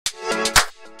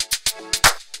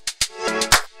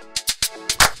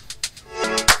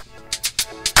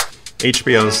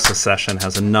HBO's Succession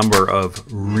has a number of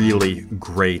really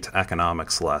great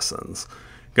economics lessons.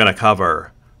 Going to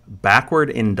cover backward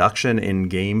induction in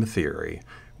game theory,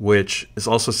 which is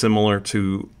also similar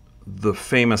to the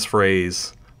famous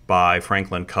phrase by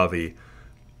Franklin Covey,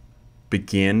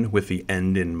 begin with the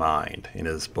end in mind, in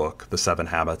his book, The 7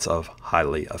 Habits of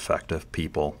Highly Effective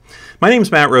People. My name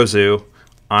is Matt Rosu.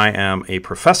 I am a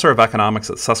professor of economics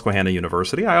at Susquehanna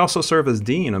University. I also serve as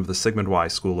dean of the Sigmund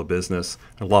Wise School of Business.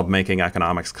 I love making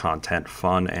economics content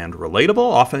fun and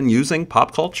relatable, often using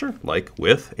pop culture, like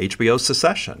with HBO's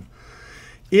Succession.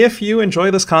 If you enjoy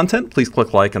this content, please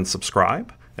click like and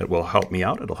subscribe. It will help me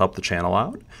out. It'll help the channel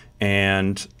out.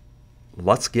 And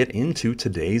let's get into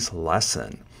today's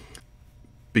lesson.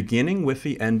 Beginning with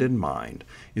the end in mind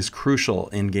is crucial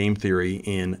in game theory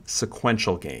in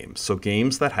sequential games. So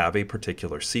games that have a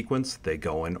particular sequence, they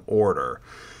go in order.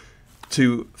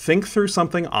 To think through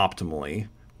something optimally,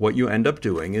 what you end up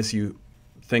doing is you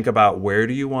think about where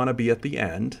do you want to be at the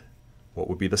end, what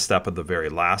would be the step of the very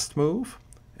last move,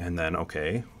 and then,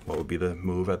 okay, what would be the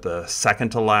move at the second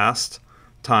to last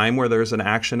time where there's an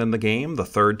action in the game, the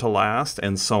third to last,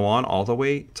 and so on, all the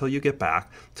way till you get back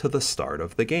to the start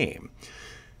of the game.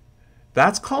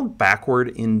 That's called backward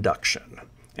induction.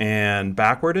 And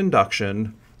backward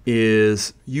induction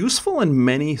is useful in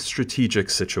many strategic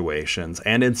situations.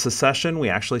 And in Succession, we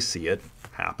actually see it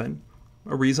happen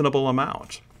a reasonable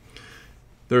amount.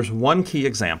 There's one key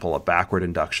example of backward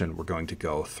induction we're going to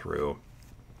go through.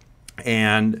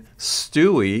 And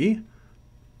Stewy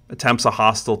attempts a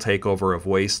hostile takeover of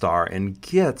Waystar and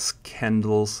gets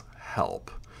Kendall's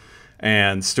help.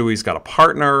 And Stewy's got a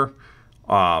partner.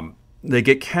 They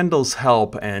get Kendall's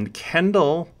help, and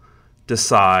Kendall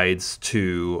decides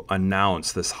to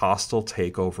announce this hostile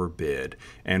takeover bid.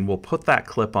 And we'll put that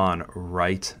clip on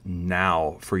right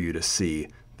now for you to see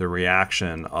the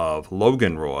reaction of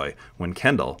Logan Roy when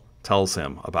Kendall tells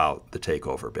him about the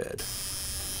takeover bid.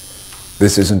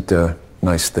 This isn't a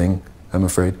nice thing, I'm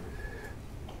afraid.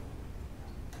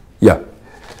 Yeah.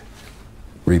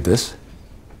 Read this.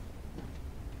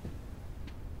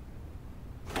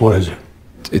 What is it?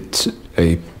 It's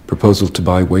a proposal to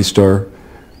buy Waystar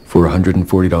for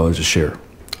 $140 a share.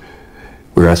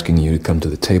 We're asking you to come to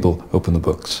the table, open the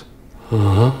books.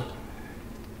 Uh-huh.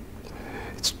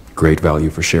 It's great value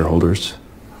for shareholders.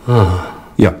 Uh-huh.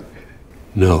 Yeah.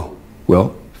 No.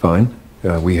 Well, fine.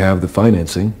 We have the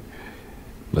financing.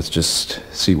 Let's just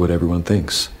see what everyone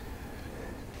thinks.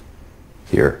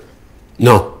 Here.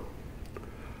 No.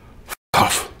 F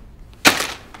off.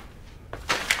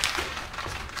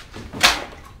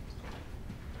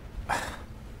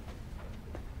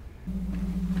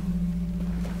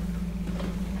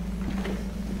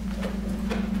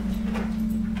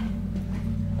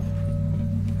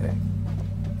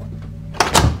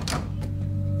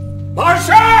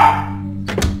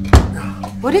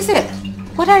 What is it?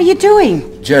 What are you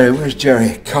doing? Jerry, where's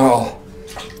Jerry? Carl.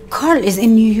 Carl is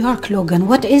in New York, Logan.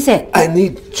 What is it? I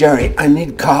need Jerry. I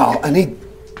need Carl. I need...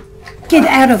 Get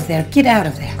out of there. Get out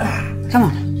of there. Come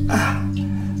on.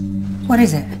 What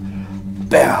is it?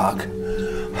 Bear hug.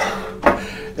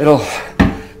 It'll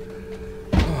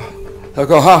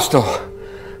go hostile.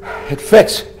 It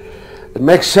fits. It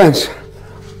makes sense.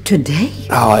 Today?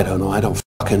 Oh, I don't know. I don't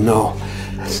fucking know.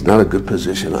 It's not a good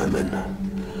position I'm in.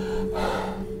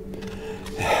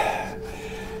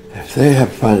 If they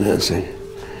have financing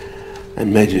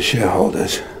and major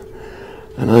shareholders,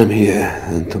 and I'm here,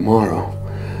 then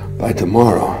by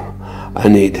tomorrow, I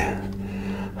need a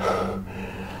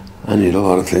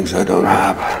lot of things I don't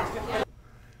have.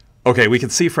 Okay, we can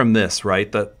see from this, right,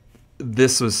 that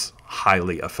this was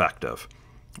highly effective,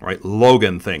 right?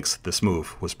 Logan thinks this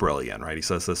move was brilliant, right? He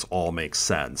says this all makes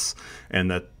sense and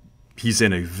that he's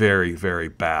in a very, very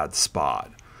bad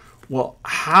spot. Well,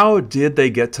 how did they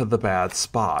get to the bad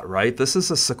spot, right? This is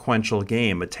a sequential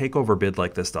game. A takeover bid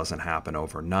like this doesn't happen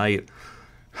overnight.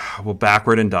 Well,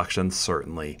 backward induction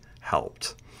certainly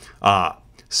helped.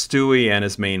 Stewy and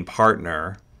his main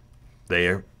partner,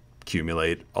 they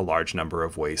accumulate a large number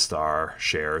of Waystar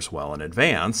shares well in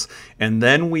advance. And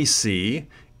then we see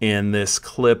in this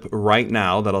clip right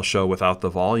now that I'll show without the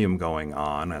volume going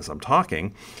on as I'm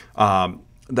talking,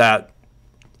 that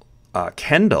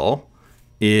Kendall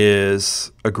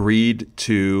is agreed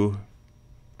to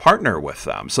partner with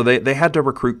them. So they had to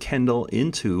recruit Kendall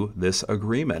into this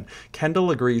agreement.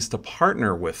 Kendall agrees to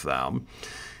partner with them.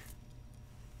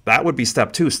 That would be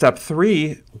step 2. Step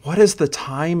 3, what is the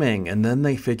timing? And then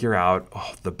they figure out,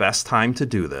 oh, the best time to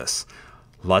do this.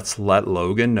 Let's let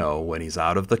Logan know when he's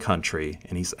out of the country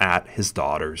and he's at his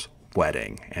daughter's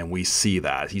wedding, and we see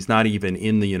that. He's not even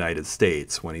in the United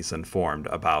States when he's informed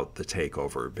about the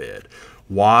takeover bid.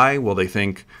 Why? Well, they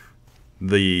think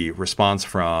the response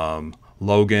from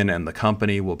Logan and the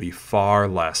company will be far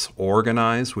less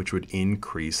organized, which would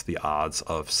increase the odds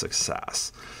of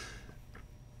success.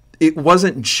 It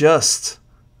wasn't just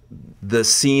the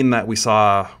scene that we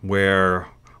saw where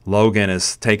Logan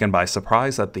is taken by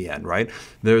surprise at the end, right?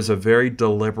 There's a very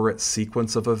deliberate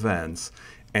sequence of events,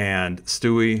 and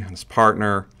Stewy and his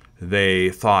partner,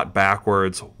 they thought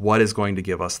backwards, what is going to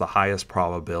give us the highest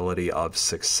probability of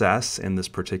success in this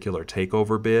particular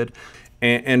takeover bid?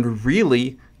 And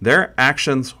really, their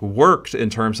actions worked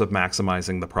in terms of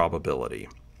maximizing the probability.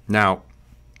 Now,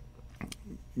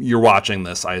 you're watching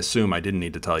this, I assume I didn't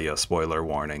need to tell you a spoiler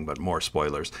warning, but more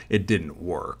spoilers. It didn't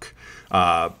work.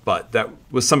 But that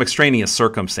was some extraneous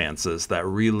circumstances that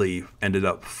really ended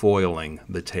up foiling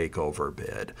the takeover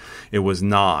bid. It was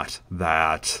not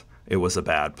that it was a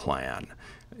bad plan.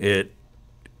 It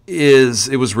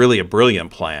was really a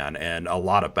brilliant plan, and a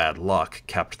lot of bad luck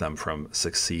kept them from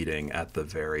succeeding at the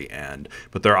very end.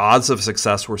 But their odds of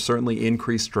success were certainly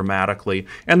increased dramatically,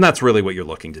 and that's really what you're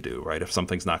looking to do, right? If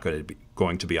something's not going to be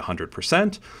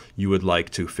 100%, you would like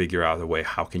to figure out a way,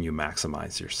 how can you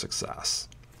maximize your success?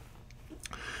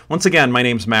 Once again, my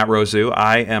name's Matt Rosu.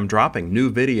 I am dropping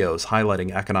new videos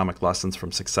highlighting economic lessons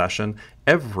from Succession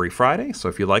every Friday. So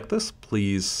if you like this,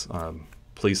 please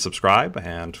subscribe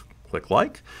and click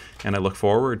like, and I look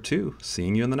forward to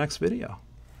seeing you in the next video.